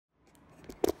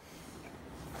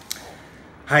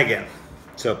Hi again.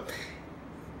 So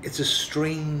it's a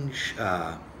strange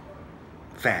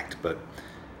fact, but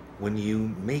when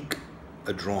you make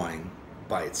a drawing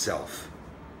by itself,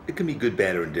 it can be good,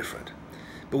 bad, or indifferent.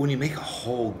 But when you make a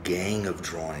whole gang of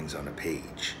drawings on a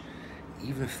page,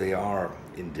 even if they are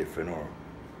indifferent or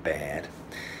bad,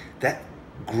 that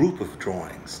group of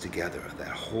drawings together, that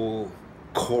whole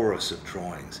chorus of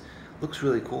drawings, looks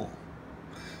really cool.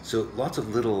 So lots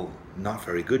of little not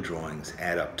very good drawings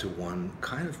add up to one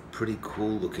kind of pretty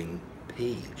cool looking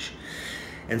page.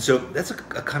 And so that's a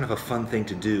kind of a fun thing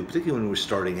to do, particularly when we're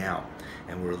starting out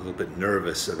and we're a little bit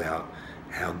nervous about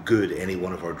how good any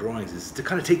one of our drawings is, to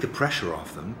kind of take the pressure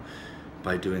off them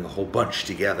by doing a whole bunch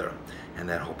together. And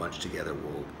that whole bunch together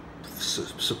will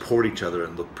support each other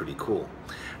and look pretty cool.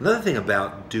 Another thing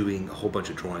about doing a whole bunch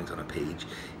of drawings on a page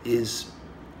is,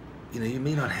 you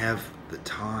may not have the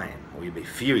time, or you may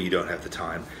fear you don't have the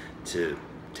time to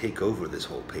take over this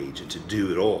whole page and to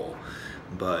do it all.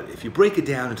 But if you break it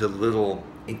down into little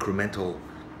incremental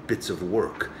bits of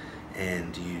work,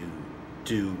 and you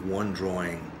do one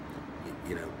drawing,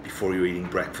 before you're eating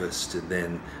breakfast, and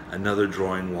then another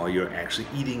drawing while you're actually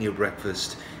eating your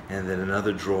breakfast, and then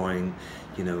another drawing,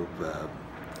 I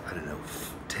don't know,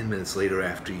 10 minutes later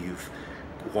after you've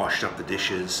washed up the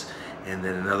dishes, and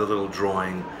then another little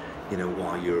drawing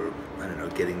while you're, I don't know,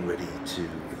 getting ready to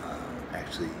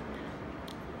actually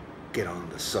get on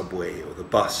the subway or the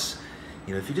bus.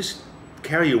 If you just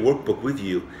carry your workbook with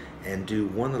you and do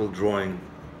one little drawing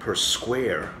per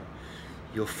square,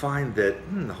 you'll find that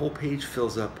the whole page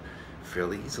fills up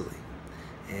fairly easily.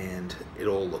 And it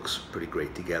all looks pretty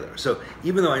great together. So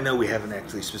even though I know we haven't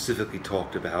actually specifically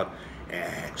talked about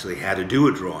actually how to do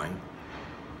a drawing,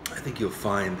 I think you'll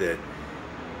find that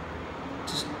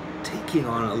just taking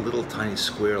on a little tiny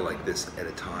square like this at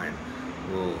a time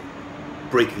will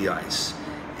break the ice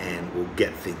and will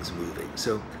get things moving.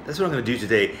 So that's what I'm going to do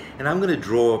today, and I'm going to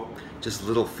draw just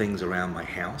little things around my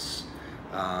house.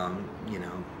 You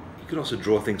could also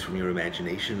draw things from your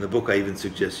imagination. In the book I even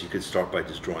suggest you could start by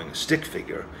just drawing a stick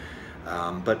figure,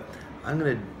 but I'm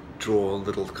going to draw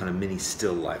little kind of mini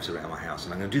still lifes around my house,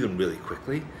 and I'm going to do them really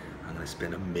quickly. I'm going to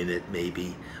spend a minute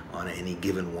maybe on any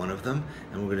given one of them,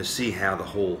 and we're going to see how the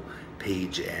whole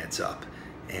page adds up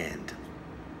and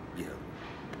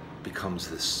becomes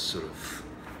this sort of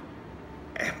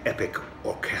epic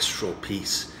orchestral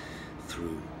piece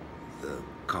through the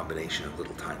combination of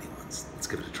little tiny ones. Let's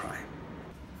give it a try.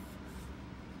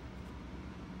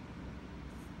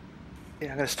 Yeah,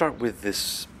 I'm going to start with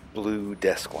this blue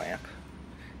desk lamp,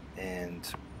 and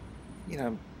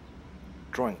I'm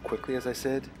drawing quickly, as I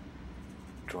said,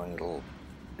 drawing little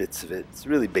bits of it. It's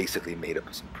really basically made up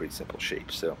of some pretty simple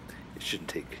shapes, so it shouldn't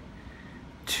take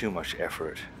too much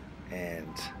effort.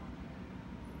 And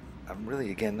I'm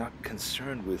really, again, not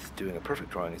concerned with doing a perfect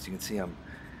drawing. As you can see, I'm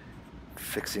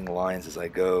fixing lines as I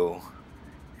go,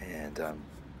 and I'm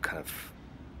kind of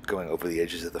going over the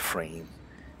edges of the frame.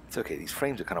 It's okay, these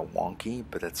frames are kind of wonky,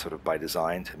 but that's sort of by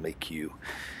design to make you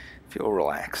feel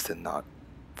relaxed and not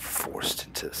forced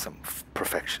into some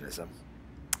perfectionism.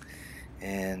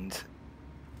 And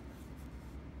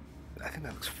I think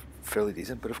that looks fairly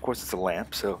decent, but of course it's a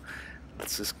lamp, so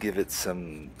let's just give it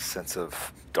some sense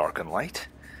of dark and light.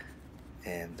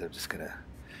 And I'm just going to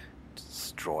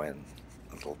draw in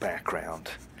a little background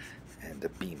and a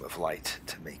beam of light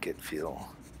to make it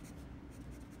feel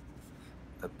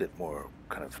a bit more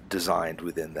kind of designed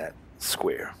within that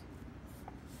square.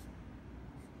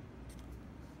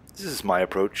 This is my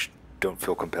approach. Don't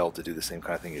feel compelled to do the same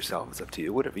kind of thing yourself. It's up to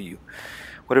you.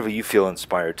 Whatever you feel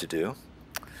inspired to do.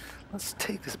 Let's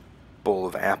take this bowl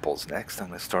of apples next. I'm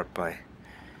going to start by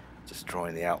just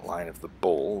drawing the outline of the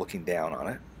bowl, looking down on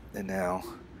it. And now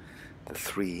the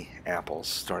 3 apples,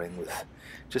 starting with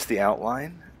just the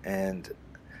outline. And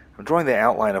I'm drawing the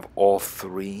outline of all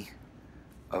 3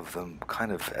 of them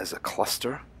kind of as a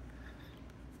cluster.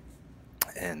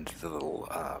 And the little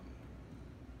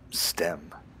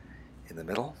stem in the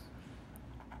middle.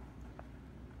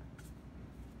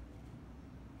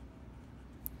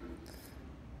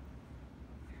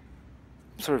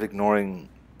 I'm sort of ignoring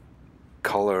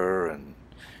color and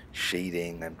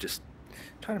shading. I'm just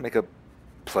trying to make a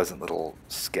pleasant little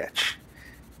sketch.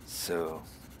 So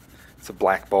it's a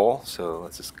black ball, so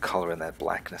let's just color in that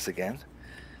blackness again.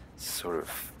 Sort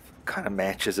of kind of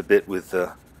matches a bit with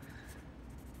the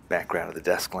background of the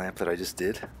desk lamp that I just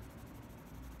did.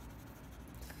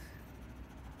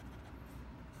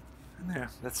 And there,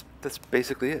 that's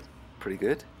basically it. Pretty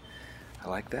good. I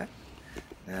like that.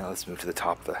 Now let's move to the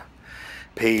top of the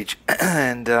page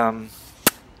and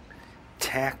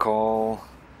tackle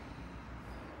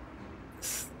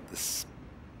this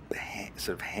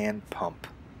sort of hand pump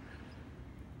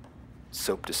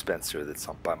soap dispenser that's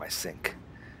up by my sink.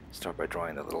 Start by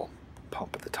drawing the little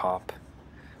pump at the top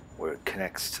where it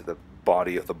connects to the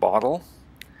body of the bottle,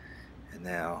 and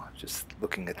now just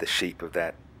looking at the shape of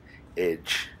that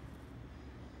edge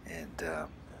and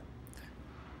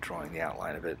drawing the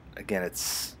outline of it. Again,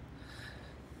 this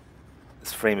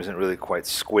frame isn't really quite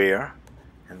square,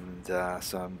 and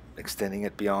so I'm extending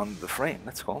it beyond the frame.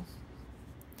 That's cool.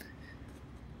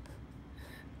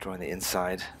 Drawing the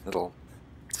inside little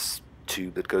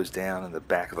tube that goes down in the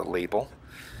back of the label.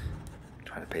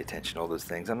 Trying to pay attention to all those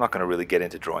things. I'm not going to really get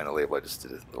into drawing the label. I just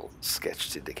did a little sketch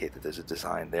to indicate that there's a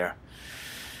design there.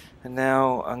 And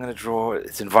now I'm going to draw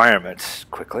its environment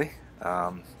quickly.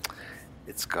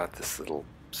 It's got this little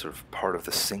sort of part of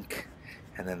the sink,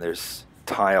 and then there's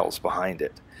tiles behind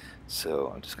it.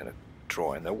 So I'm just going to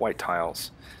draw in the white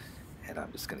tiles, and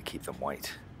I'm just going to keep them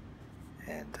white.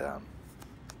 And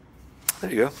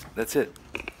there you go. That's it.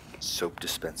 Soap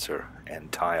dispenser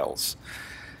and tiles.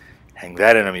 Hang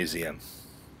that in a museum.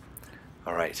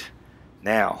 Alright,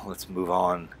 now let's move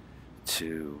on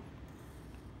to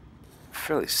a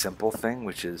fairly simple thing,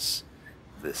 which is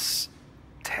this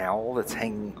towel that's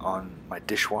hanging on my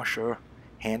dishwasher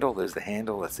handle. There's the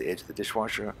handle, that's the edge of the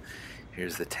dishwasher.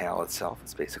 Here's the towel itself.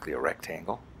 It's basically a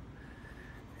rectangle.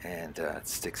 And it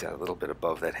sticks out a little bit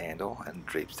above that handle and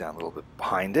drapes down a little bit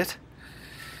behind it.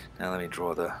 Now let me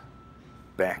draw the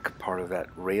back part of that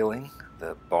railing,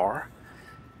 the bar.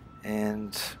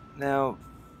 And now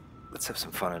let's have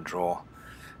some fun and draw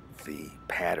the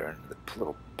pattern, the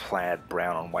little plaid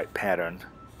brown on white pattern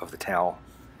of the towel.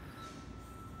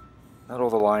 Not all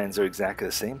the lines are exactly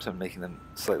the same, so I'm making them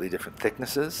slightly different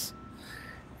thicknesses.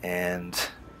 And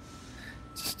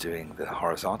just doing the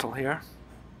horizontal here.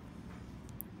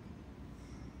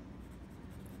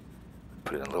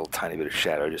 Put in a little tiny bit of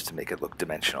shadow just to make it look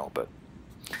dimensional, but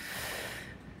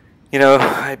you know,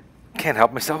 I can't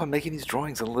help myself. I'm making these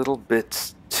drawings a little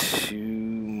bit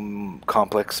too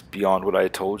complex beyond what I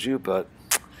told you, but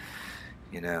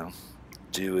you know,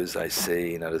 do as I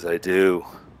say, not as I do.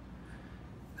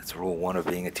 That's rule one of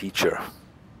being a teacher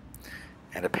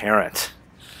and a parent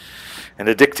and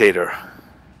a dictator.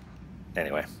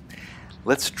 Anyway,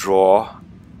 let's draw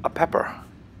a pepper.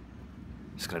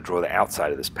 Just going to draw the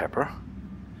outside of this pepper.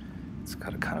 It's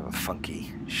got a kind of a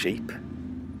funky shape.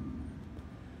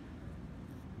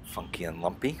 Funky and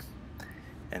lumpy.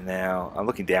 And now I'm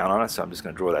looking down on it, so I'm just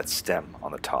going to draw that stem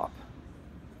on the top.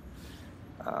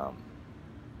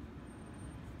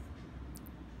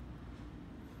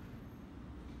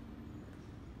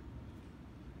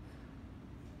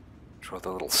 Draw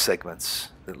the little segments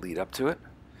that lead up to it.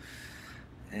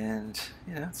 And,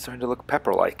 you know, it's starting to look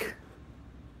pepper-like.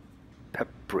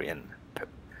 Peprian.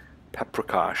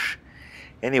 Peprikosh.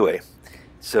 Anyway,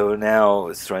 so now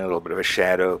it's throwing a little bit of a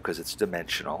shadow because it's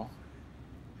dimensional.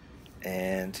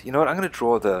 And you know what? I'm going to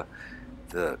draw the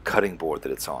cutting board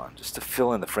that it's on just to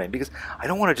fill in the frame, because I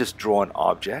don't want to just draw an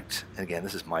object. And again,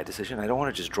 this is my decision. I don't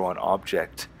want to just draw an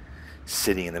object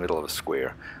sitting in the middle of a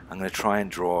square. I'm going to try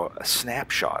and draw a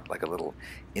snapshot, like a little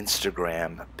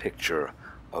Instagram picture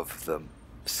of the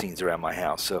scenes around my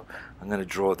house. So I'm going to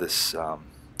draw this, the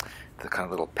kind of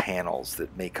little panels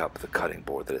that make up the cutting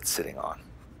board that it's sitting on.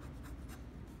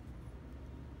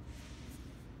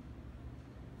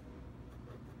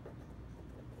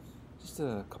 Just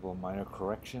a couple of minor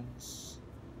corrections.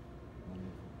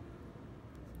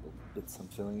 Bits I'm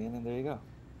filling in, and there you go.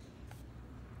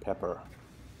 Pepper.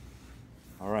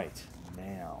 Alright,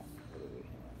 now, what do we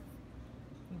have?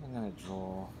 I think I'm going to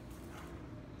draw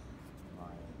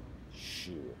my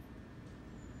shoe.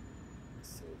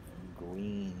 It's a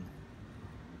green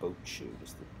boat shoe,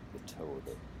 just the toe of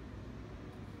it.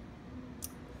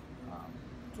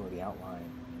 Draw the outline,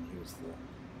 and here's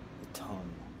the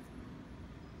tongue.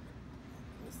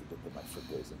 There's the bit that my foot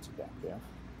goes into back there.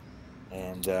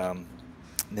 And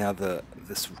now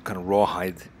this kind of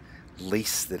rawhide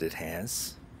lace that it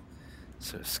has,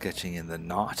 sort of sketching in the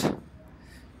knot,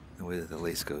 the way that the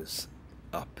lace goes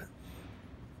up.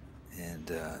 And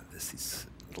there's these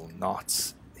little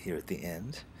knots here at the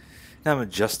end. Now I'm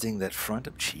adjusting that front.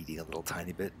 I'm cheating a little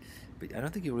tiny bit, but I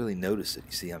don't think you really notice it.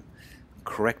 You see, I'm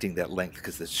correcting that length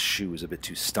because the shoe is a bit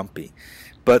too stumpy.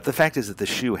 But the fact is that the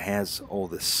shoe has all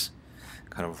this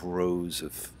kind of rows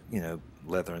of, you know,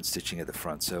 leather and stitching at the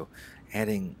front. So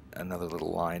adding another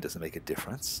little line doesn't make a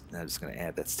difference. Now I'm just going to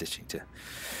add that stitching to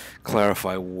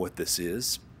clarify what this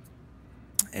is.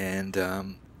 And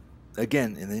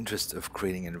again, in the interest of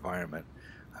creating an environment,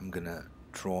 I'm going to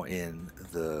draw in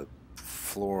the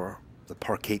floor, the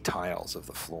parquet tiles of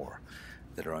the floor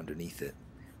that are underneath it.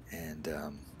 And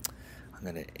I'm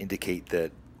I'm going to indicate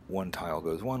that one tile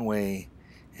goes one way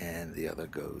and the other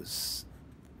goes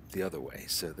the other way,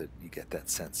 so that you get that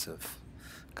sense of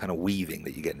kind of weaving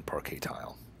that you get in parquet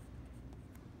tile.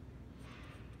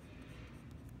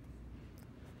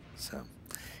 So,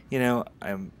 you know,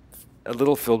 I'm a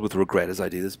little filled with regret as I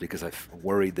do this, because I'm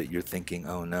worried that you're thinking,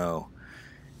 oh no,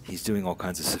 he's doing all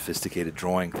kinds of sophisticated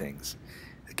drawing things.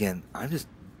 Again, I'm just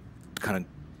kind of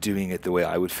doing it the way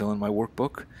I would fill in my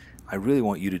workbook. I really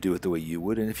want you to do it the way you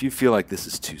would, and if you feel like this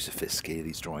is too sophisticated,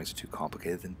 these drawings are too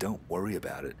complicated, then don't worry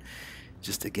about it.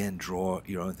 Just, again, draw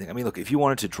your own thing. I mean, look, if you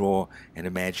wanted to draw an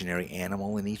imaginary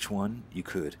animal in each one, you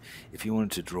could. If you wanted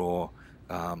to draw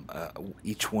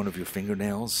each one of your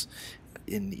fingernails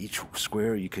in each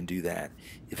square, you can do that.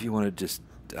 If you want to just,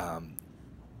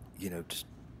 you know, just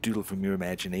doodle from your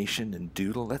imagination and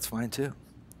doodle, that's fine too.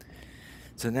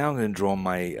 So now I'm going to draw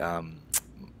my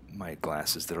my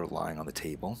glasses that are lying on the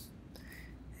table,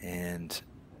 and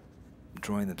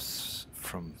drawing them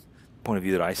from the point of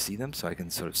view that I see them, so I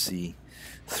can sort of see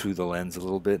through the lens a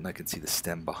little bit, and I can see the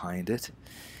stem behind it.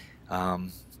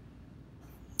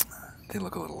 They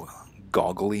look a little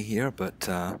goggly here, but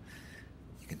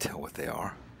you can tell what they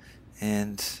are.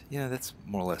 And, you know, that's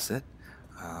more or less it.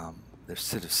 They're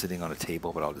sort of sitting on a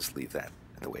table, but I'll just leave that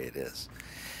the way it is.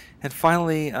 And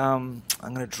finally, I'm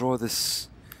going to draw this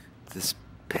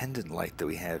pendant light that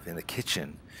we have in the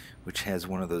kitchen, which has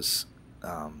one of those,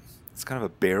 it's kind of a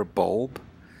bare bulb,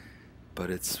 but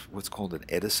it's what's called an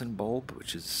Edison bulb,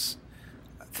 which is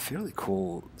a fairly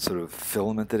cool sort of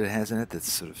filament that it has in it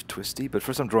that's sort of twisty. But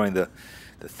first I'm drawing the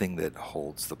thing that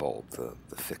holds the bulb,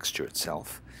 the fixture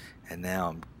itself. And now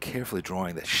I'm carefully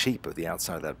drawing the shape of the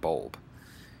outside of that bulb.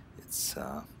 It's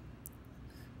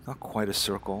not quite a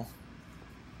circle.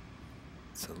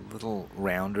 It's a little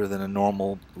rounder than a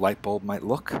normal light bulb might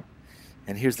look.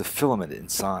 And here's the filament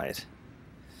inside,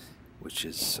 which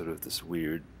is sort of this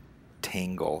weird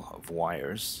tangle of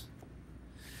wires.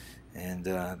 And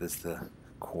there's the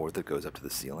cord that goes up to the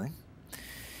ceiling.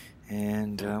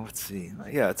 And let's see.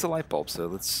 Yeah, it's a light bulb. So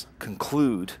let's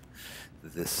conclude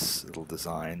this little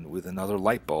design with another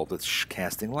light bulb that's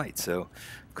casting light. So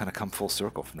kind of come full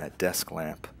circle from that desk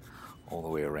lamp all the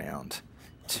way around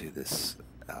to this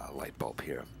light bulb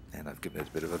here. And I've given it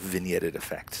a bit of a vignetted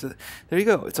effect. So there you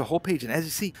go. It's a whole page. And as you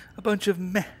see, a bunch of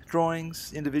meh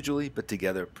drawings individually, but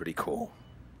together pretty cool.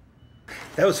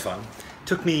 That was fun.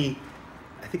 Took me,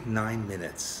 I think, 9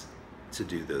 minutes to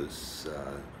do those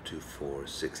 2, 4,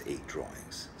 6, 8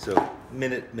 drawings. So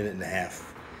minute and a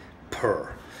half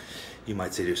per. You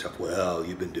might say to yourself, well,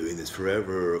 you've been doing this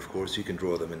forever. Of course you can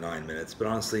draw them in 9 minutes. But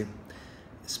honestly,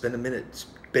 spend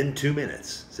 2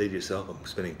 minutes. Say to yourself, I'm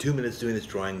spending 2 minutes doing this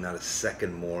drawing, not a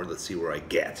second more. Let's see where I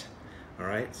get. All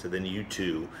right? So then you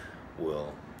too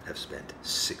will have spent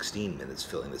 16 minutes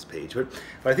filling this page. But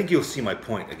I think you'll see my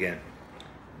point again.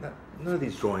 None of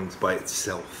these drawings by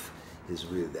itself is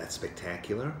really that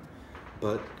spectacular,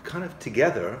 but kind of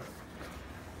together,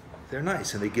 they're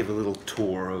nice, and they give a little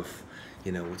tour of,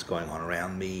 you know, what's going on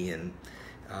around me. And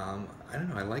I don't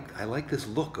know, I like this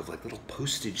look of like little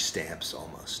postage stamps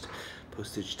almost.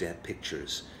 Postage stamp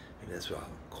pictures. Maybe that's what I'll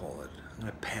call it. I'm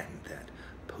going to patent that.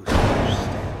 Postage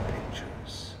stamp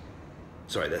pictures.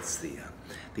 Sorry, that's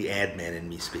the ad man in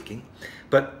me speaking.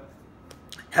 But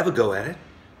have a go at it.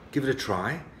 Give it a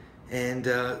try. And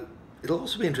it'll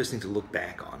also be interesting to look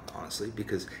back on, honestly,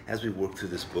 because as we work through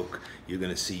this book, you're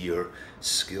going to see your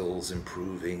skills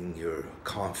improving, your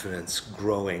confidence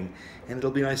growing, and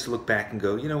it'll be nice to look back and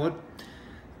go, you know what?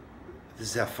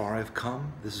 This is how far I've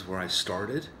come. This is where I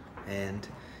started. And,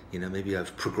 you know, maybe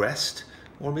I've progressed,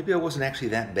 or maybe I wasn't actually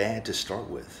that bad to start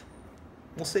with.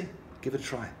 We'll see. Give it a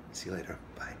try. See you later.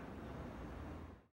 Bye.